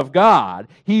Son of God,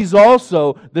 he's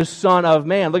also the Son of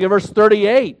man. Look at verse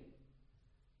 38.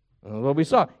 What we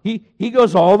saw. He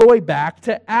goes all the way back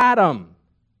to Adam.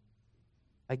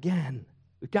 Again,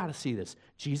 we've got to see this.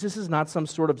 Jesus is not some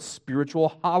sort of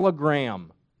spiritual hologram.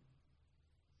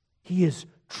 He is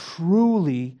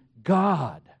truly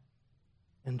God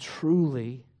and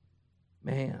truly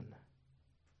man.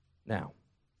 Now,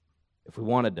 if we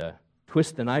wanted to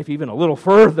twist the knife even a little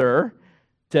further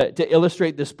to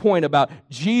illustrate this point about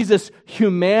Jesus'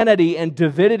 humanity and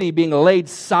divinity being laid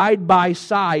side by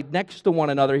side next to one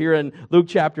another here in Luke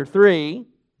chapter 3,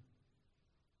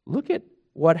 look at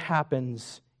what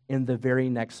happens in the very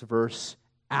next verse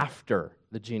after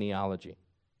the genealogy.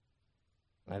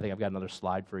 I think I've got another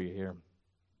slide for you here.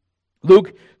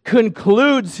 Luke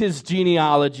concludes his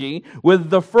genealogy with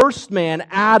the first man,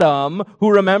 Adam,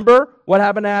 who, remember what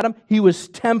happened to Adam? He was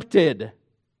tempted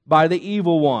by the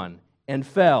evil one and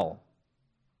fell.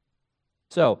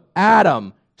 So,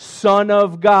 Adam, son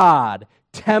of God,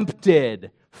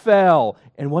 tempted, fell.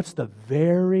 And what's the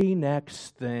very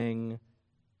next thing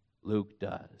Luke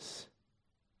does?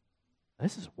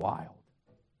 This is wild.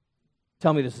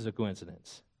 Tell me this is a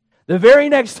coincidence. The very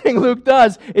next thing Luke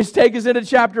does is take us into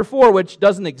chapter 4, which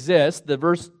doesn't exist. The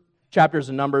verse chapters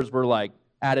and numbers were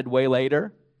added way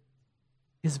later.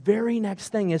 His very next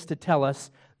thing is to tell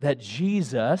us that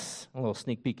Jesus, a little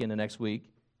sneak peek into next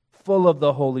week, full of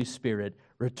the Holy Spirit,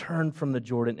 returned from the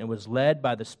Jordan and was led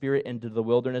by the Spirit into the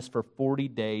wilderness for 40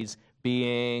 days,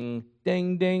 being,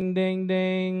 ding, ding, ding,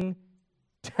 ding,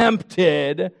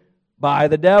 tempted by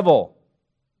the devil.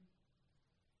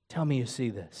 Tell me you see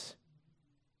this.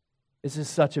 This is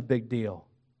such a big deal.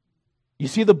 You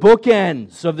see the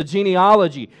bookends of the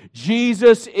genealogy.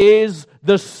 Jesus is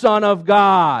the Son of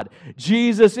God.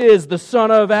 Jesus is the son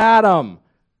of Adam.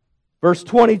 Verse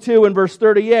 22 and verse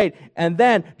 38. And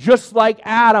then, just like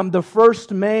Adam, the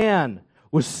first man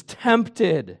was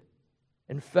tempted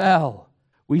and fell.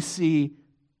 We see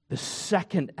the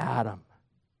second Adam,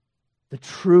 the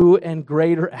true and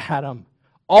greater Adam,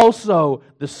 also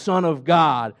the Son of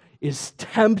God, is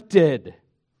tempted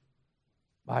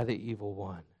by the evil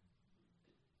one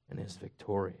and is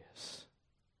victorious.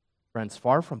 Friends,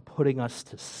 far from putting us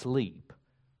to sleep,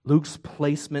 Luke's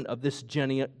placement of this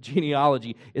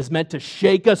genealogy is meant to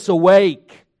shake us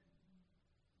awake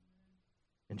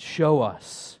and show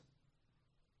us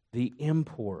the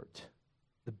import,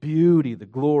 the beauty, the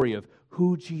glory of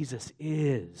who Jesus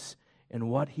is and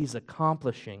what He's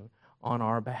accomplishing on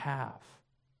our behalf.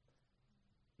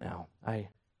 Now, I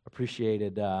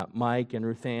appreciated Mike and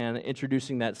Ruth Ann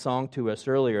introducing that song to us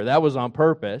earlier. That was on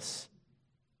purpose.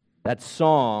 That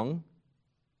song,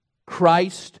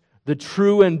 Christ, the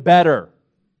true and better.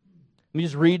 Let me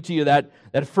just read to you that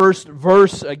first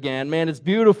verse again. Man, it's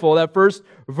beautiful. That first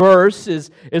verse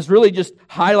is really just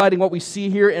highlighting what we see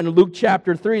here in Luke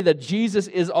chapter 3, that Jesus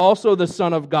is also the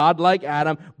Son of God like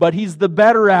Adam, but He's the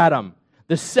better Adam,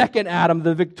 the second Adam,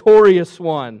 the victorious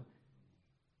one.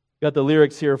 Got the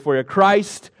lyrics here for you.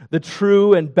 Christ, the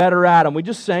true and better Adam. We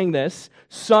just sang this.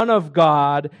 Son of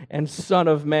God and Son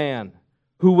of man,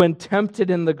 who when tempted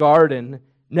in the garden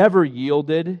never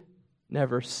yielded,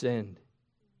 never sinned.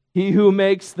 He who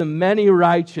makes the many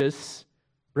righteous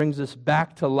brings us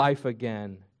back to life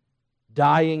again.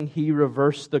 Dying, He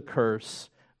reversed the curse,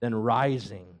 then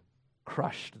rising,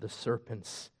 crushed the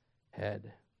serpent's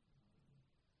head.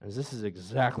 And this is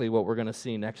exactly what we're going to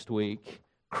see next week.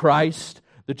 Christ,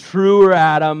 the truer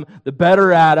Adam, the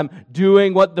better Adam,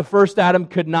 doing what the first Adam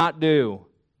could not do.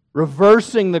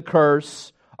 Reversing the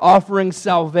curse, offering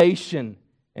salvation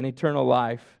and eternal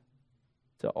life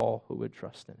to all who would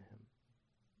trust in Him.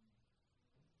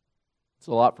 It's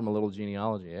a lot from a little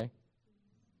genealogy, eh?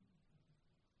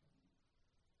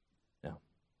 Now,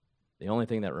 The only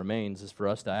thing that remains is for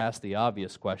us to ask the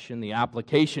obvious question, the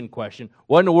application question.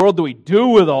 What in the world do we do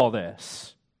with all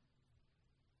this?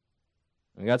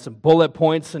 You got some bullet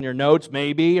points in your notes,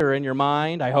 maybe, or in your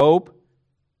mind, I hope,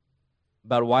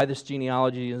 about why this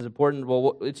genealogy is important.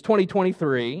 Well, it's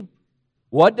 2023.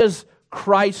 What does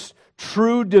Christ's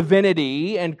true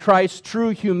divinity and Christ's true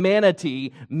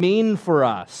humanity mean for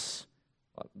us?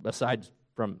 Besides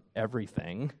from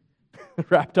everything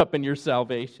wrapped up in your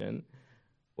salvation.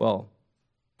 Well,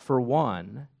 for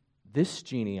one, this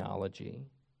genealogy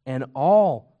and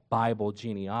all Bible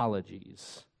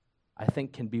genealogies, I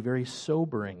think, can be very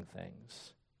sobering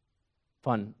things.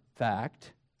 Fun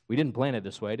fact, we didn't plan it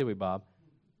this way, did we, Bob?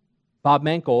 Bob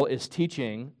Menkel is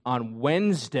teaching on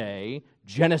Wednesday,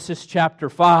 Genesis chapter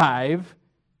 5.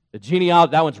 The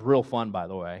genealogy, that one's real fun, by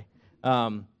the way.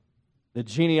 The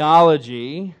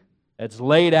genealogy that's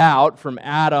laid out from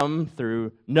Adam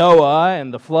through Noah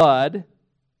and the flood.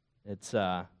 It's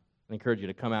I encourage you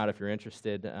to come out if you're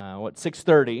interested.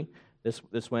 6:30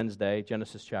 this Wednesday,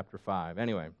 Genesis chapter 5.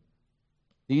 Anyway,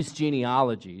 these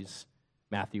genealogies,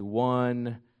 Matthew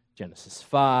 1, Genesis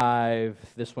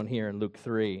 5, this one here in Luke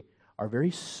 3, are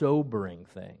very sobering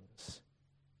things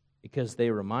because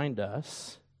they remind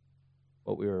us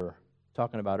what we were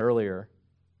talking about earlier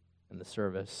in the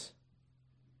service,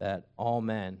 that all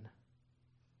men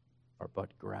are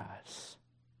but grass.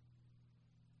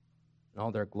 And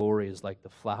all their glory is like the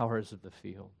flowers of the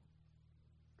field.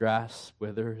 Grass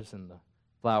withers and the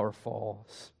flower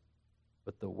falls,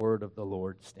 but the word of the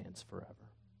Lord stands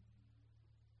forever.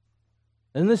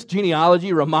 Doesn't this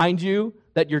genealogy remind you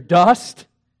that you're dust?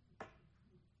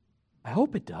 I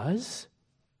hope it does.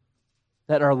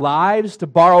 That our lives, to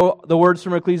borrow the words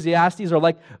from Ecclesiastes, are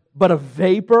like but a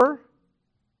vapor.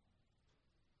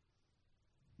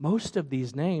 Most of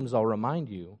these names, I'll remind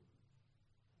you,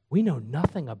 we know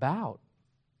nothing about.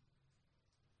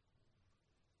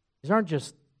 These aren't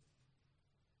just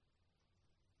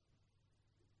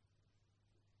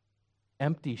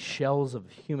empty shells of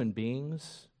human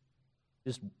beings,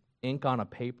 just ink on a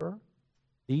paper.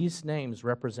 These names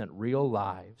represent real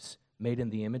lives made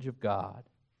in the image of God.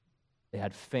 They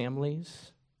had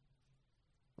families.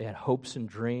 They had hopes and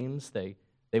dreams. They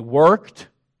worked.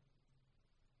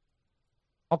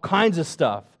 All kinds of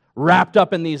stuff wrapped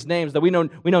up in these names that we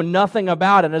know nothing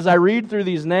about. And as I read through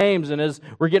these names, and as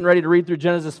we're getting ready to read through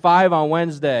Genesis 5 on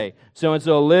Wednesday,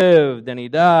 so-and-so lived, and he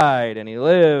died, and he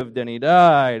lived, and he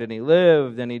died, and he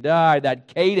lived, and he died. That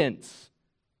cadence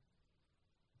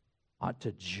ought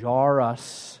to jar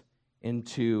us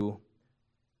into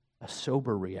a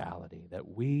sober reality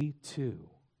that we too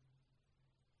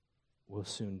will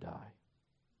soon die.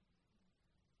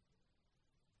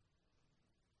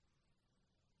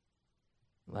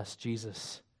 Unless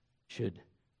Jesus should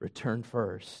return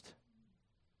first,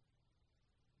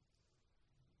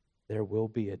 there will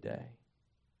be a day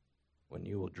when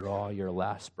you will draw your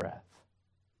last breath.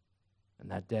 And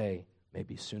that day may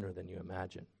be sooner than you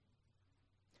imagine.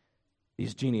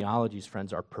 These genealogies,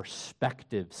 friends, are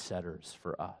perspective setters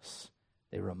for us.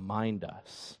 They remind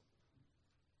us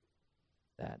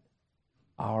that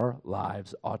our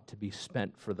lives ought to be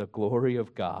spent for the glory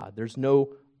of God. There's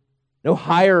no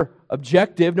higher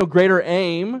objective, no greater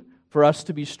aim for us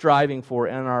to be striving for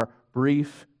in our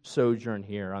brief sojourn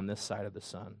here on this side of the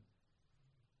sun.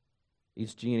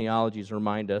 These genealogies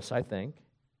remind us, I think,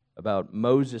 about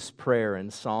Moses' prayer in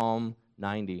Psalm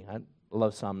 90. I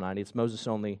love Psalm 90. It's Moses'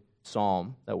 only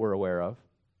psalm that we're aware of.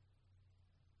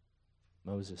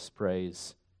 Moses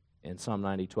prays in Psalm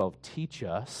 90:12, teach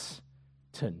us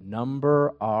to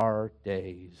number our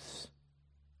days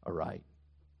aright,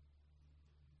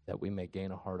 that we may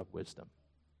gain a heart of wisdom.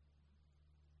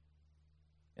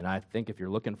 And I think if you're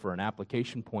looking for an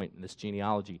application point in this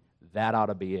genealogy, that ought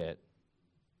to be it.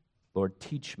 Lord,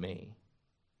 teach me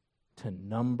to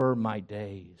number my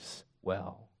days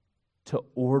well, to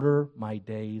order my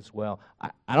days well.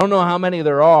 I don't know how many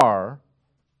there are,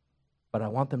 but I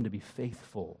want them to be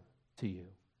faithful to you.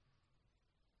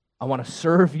 I want to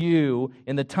serve you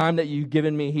in the time that you've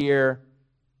given me here,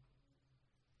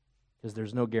 because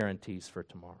there's no guarantees for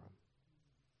tomorrow.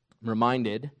 I'm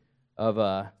reminded of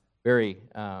a very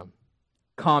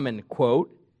common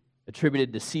quote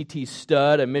attributed to C.T.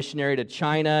 Studd, a missionary to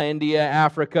China, India,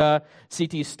 Africa.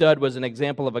 C.T. Studd was an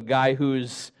example of a guy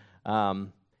whose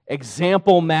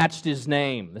example matched his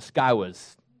name. This guy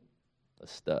was a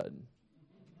stud.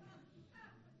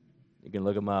 You can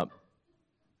look him up.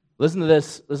 Listen to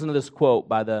this quote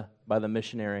by the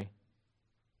missionary.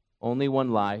 Only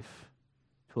one life,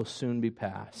 'twill soon be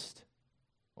past.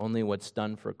 Only what's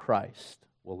done for Christ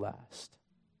will last.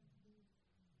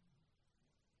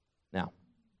 Now,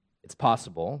 It's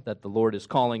possible that the Lord is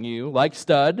calling you, like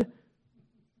Stud,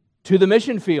 to the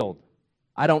mission field.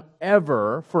 I don't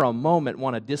ever, for a moment,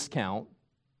 want to discount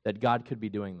that God could be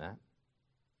doing that.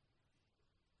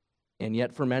 And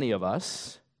yet, for many of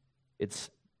us, it's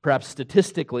perhaps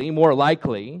statistically more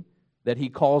likely that He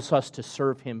calls us to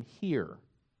serve Him here,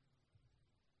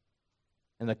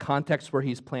 in the context where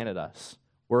He's planted us,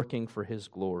 working for His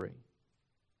glory.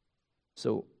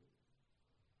 So,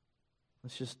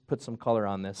 let's just put some color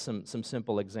on this, some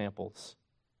simple examples.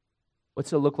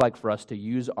 What's it look like for us to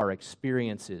use our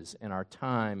experiences and our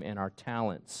time and our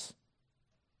talents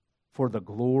for the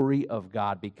glory of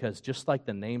God? Because just like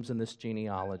the names in this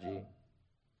genealogy,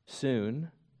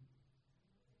 soon,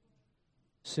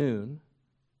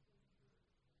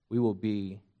 we will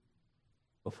be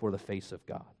before the face of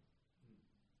God.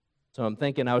 So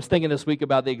I was thinking this week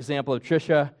about the example of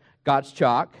Tricia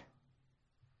Gottschalk.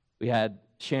 We had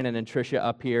Shannon and Tricia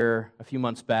up here a few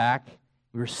months back.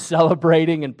 We were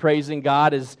celebrating and praising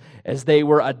God as they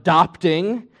were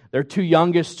adopting their two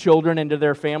youngest children into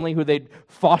their family who they'd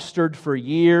fostered for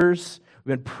years.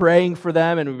 We've been praying for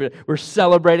them, and we're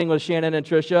celebrating with Shannon and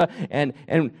Tricia.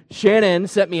 And Shannon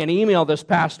sent me an email this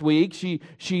past week.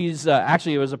 She's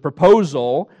actually, it was a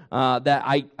proposal that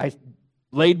I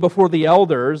laid before the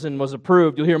elders and was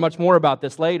approved. You'll hear much more about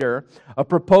this later. A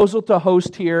proposal to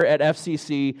host here at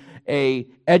FCC a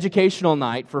educational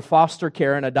night for foster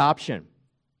care and adoption.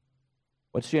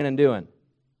 What's Shannon doing?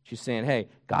 She's saying, hey,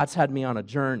 God's had me on a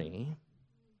journey.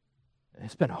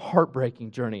 It's been a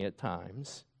heartbreaking journey at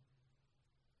times.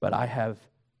 But I have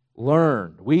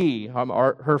learned,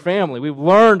 her family, we've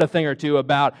learned a thing or two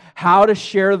about how to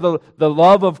share the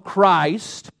love of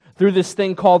Christ through this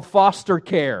thing called foster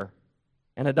care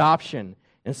and adoption.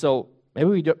 And so maybe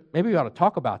we ought to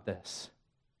talk about this.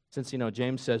 Since,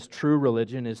 James says true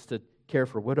religion is to care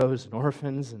for widows and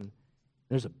orphans, and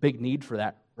there's a big need for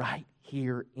that right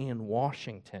here in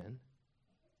Washington.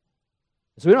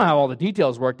 So we don't have all the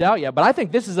details worked out yet, but I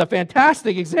think this is a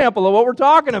fantastic example of what we're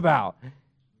talking about.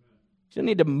 She doesn't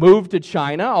need to move to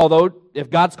China, although if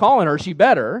God's calling her, she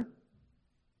better.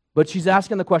 But she's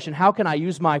asking the question, how can I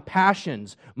use my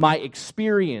passions, my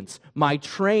experience, my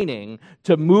training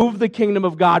to move the kingdom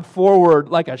of God forward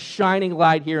like a shining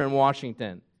light here in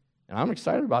Washington? And I'm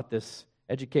excited about this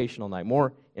educational night.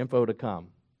 More info to come.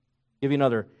 Give you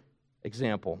another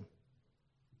example.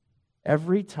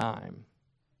 Every time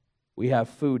we have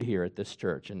food here at this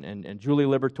church, and Julie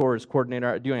Libertor is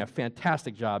doing a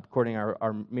fantastic job coordinating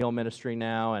our meal ministry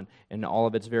now and all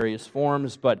of its various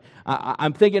forms. But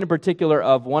I'm thinking in particular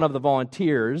of one of the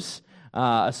volunteers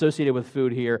associated with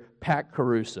food here, Pat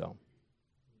Caruso.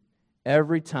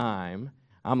 Every time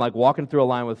I'm like walking through a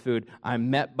line with food, I'm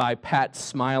met by Pat's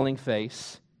smiling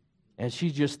face, and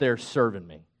she's just there serving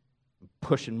me,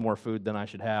 pushing more food than I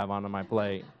should have onto my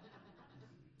plate.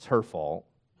 It's her fault.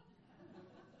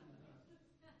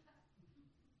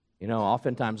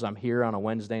 Oftentimes I'm here on a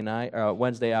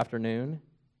Wednesday afternoon,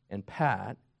 and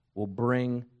Pat will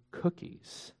bring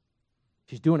cookies.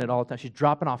 She's doing it all the time. She's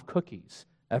dropping off cookies.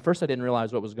 At first I didn't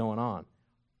realize what was going on.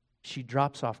 She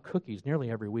drops off cookies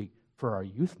nearly every week for our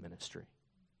youth ministry.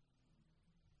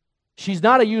 She's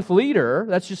not a youth leader.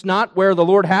 That's just not where the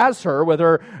Lord has her with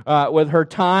her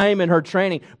time and her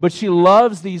training. But she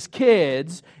loves these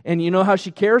kids, and you know how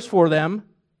she cares for them?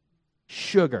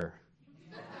 Sugar.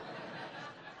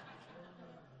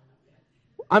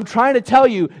 I'm trying to tell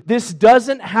you, this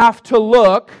doesn't have to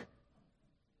look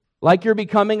like you're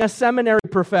becoming a seminary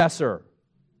professor.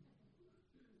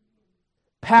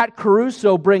 Pat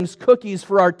Caruso brings cookies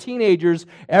for our teenagers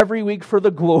every week for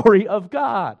the glory of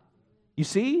God. You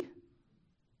see?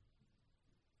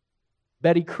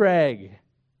 Betty Craig.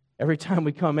 Every time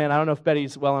we come in, I don't know if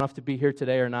Betty's well enough to be here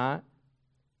today or not.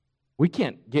 We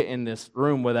can't get in this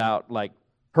room without,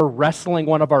 her wrestling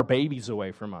one of our babies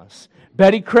away from us.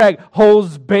 Betty Craig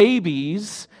holds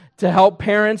babies to help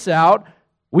parents out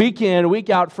week in, week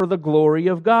out for the glory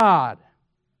of God.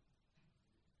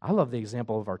 I love the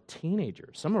example of our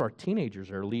teenagers. Some of our teenagers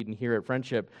are leading here at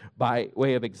Friendship by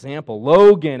way of example.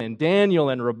 Logan and Daniel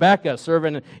and Rebecca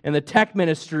serving in the tech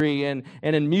ministry and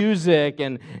in music,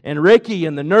 and Ricky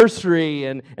in the nursery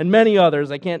and many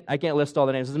others. I can't list all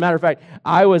the names. As a matter of fact,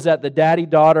 I was at the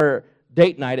daddy-daughter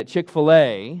date night at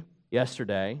Chick-fil-A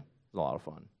yesterday. It was a lot of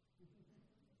fun.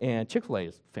 And Chick-fil-A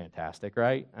is fantastic,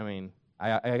 right? I mean,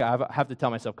 I have to tell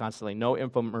myself constantly, no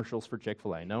infomercials for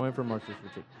Chick-fil-A. No infomercials for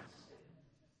Chick-fil-A.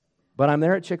 But I'm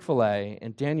there at Chick-fil-A,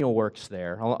 and Daniel works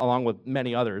there, along with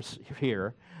many others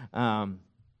here. And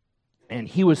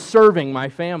he was serving my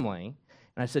family.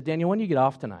 And I said, Daniel, when do you get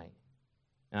off tonight?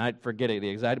 And I forget the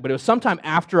exact, but it was sometime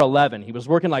after 11. He was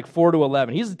working like 4 to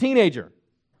 11. He's a teenager,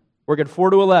 working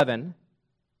 4 to 11.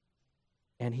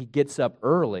 And he gets up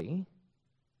early,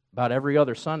 about every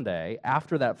other Sunday,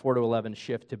 after that 4 to 11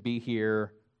 shift, to be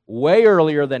here way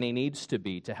earlier than he needs to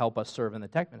be to help us serve in the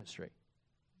tech ministry.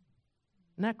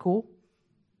 Isn't that cool?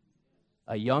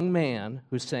 A young man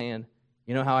who's saying,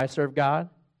 you know how I serve God?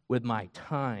 With my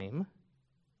time,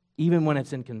 even when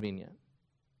it's inconvenient.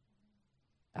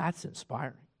 That's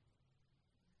inspiring.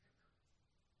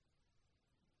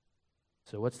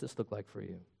 So what's this look like for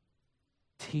you?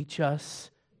 Teach us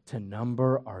to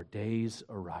number our days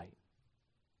aright,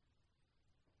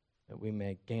 that we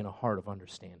may gain a heart of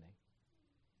understanding.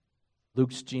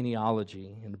 Luke's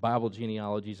genealogy and the Bible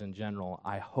genealogies in general,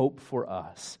 I hope for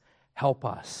us, help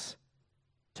us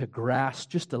to grasp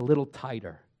just a little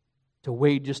tighter, to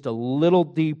wade just a little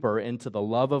deeper into the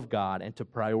love of God and to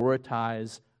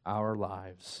prioritize our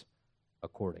lives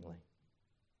accordingly.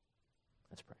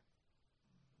 Let's pray.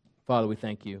 Father, we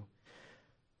thank you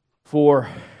for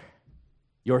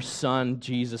your Son,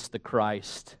 Jesus the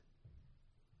Christ.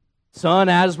 Son,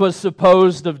 as was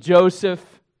supposed of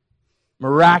Joseph,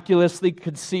 miraculously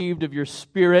conceived of your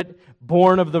Spirit,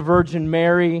 born of the Virgin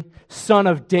Mary, Son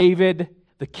of David,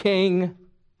 the King,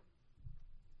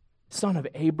 Son of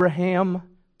Abraham,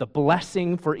 the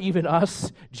blessing for even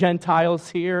us Gentiles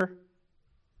here,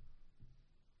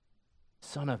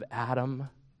 Son of Adam,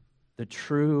 the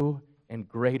true and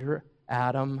greater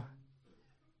Adam,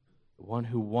 the one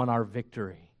who won our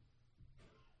victory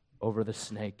over the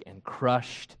snake and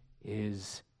crushed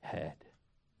his head.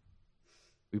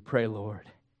 We pray, Lord,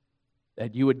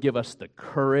 that you would give us the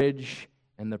courage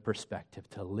and the perspective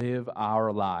to live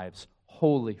our lives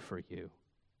wholly for you.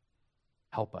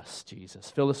 Help us, Jesus.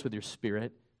 Fill us with your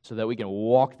Spirit so that we can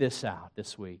walk this out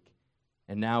this week.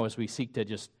 And now as we seek to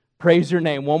just praise your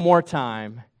name one more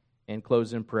time and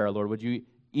close in prayer, Lord, would you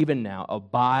even now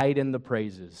abide in the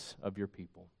praises of your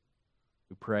people?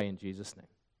 We pray in Jesus' name.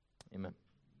 Amen.